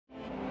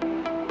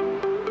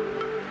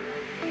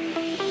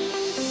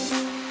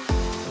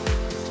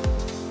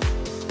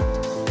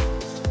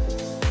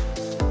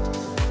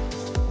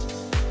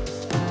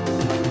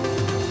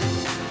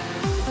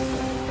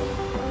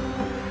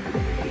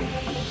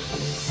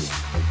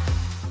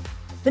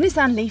The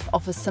Nissan LEAF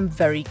offers some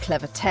very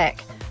clever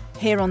tech.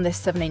 Here on this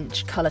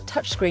 7-inch colour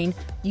touchscreen,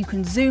 you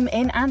can zoom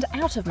in and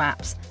out of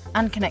maps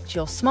and connect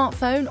your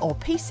smartphone or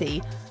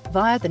PC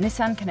via the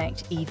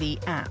NissanConnect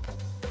EV app.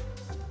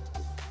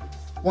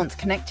 Once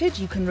connected,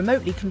 you can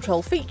remotely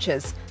control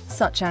features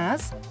such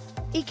as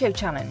Eco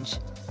Challenge,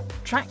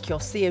 track your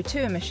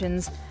CO2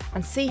 emissions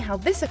and see how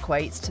this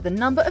equates to the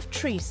number of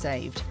trees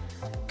saved,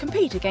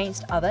 compete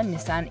against other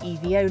Nissan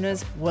EV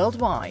owners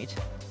worldwide.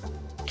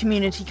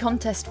 Community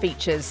contest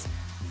features,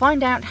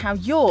 find out how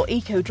your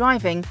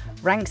eco-driving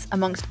ranks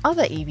amongst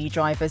other EV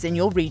drivers in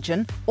your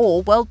region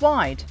or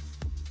worldwide.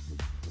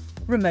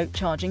 Remote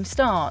charging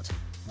start.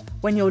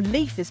 When your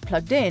LEAF is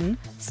plugged in,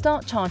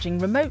 start charging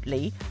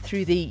remotely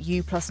through the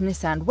U+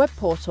 Nissan web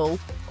portal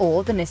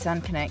or the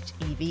NissanConnect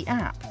EV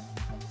app.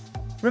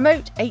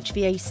 Remote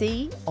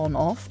HVAC,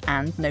 on-off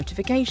and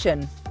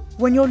notification.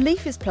 When your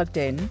LEAF is plugged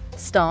in,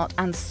 start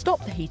and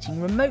stop the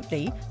heating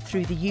remotely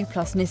through the U+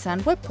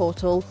 Nissan web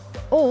portal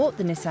or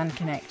the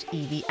NissanConnect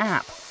EV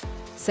app,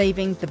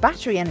 saving the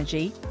battery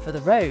energy for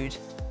the road.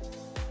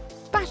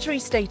 Battery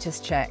status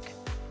check.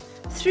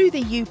 Through the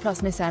U+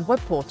 Nissan web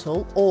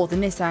portal or the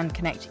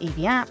NissanConnect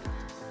EV app,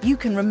 you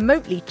can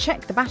remotely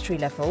check the battery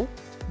level,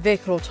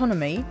 vehicle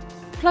autonomy,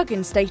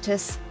 plug-in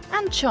status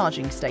and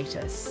charging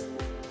status.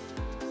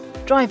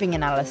 Driving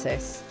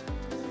analysis.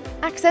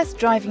 Access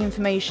driving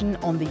information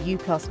on the U+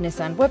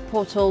 Nissan web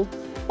portal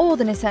or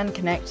the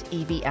NissanConnect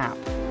EV app.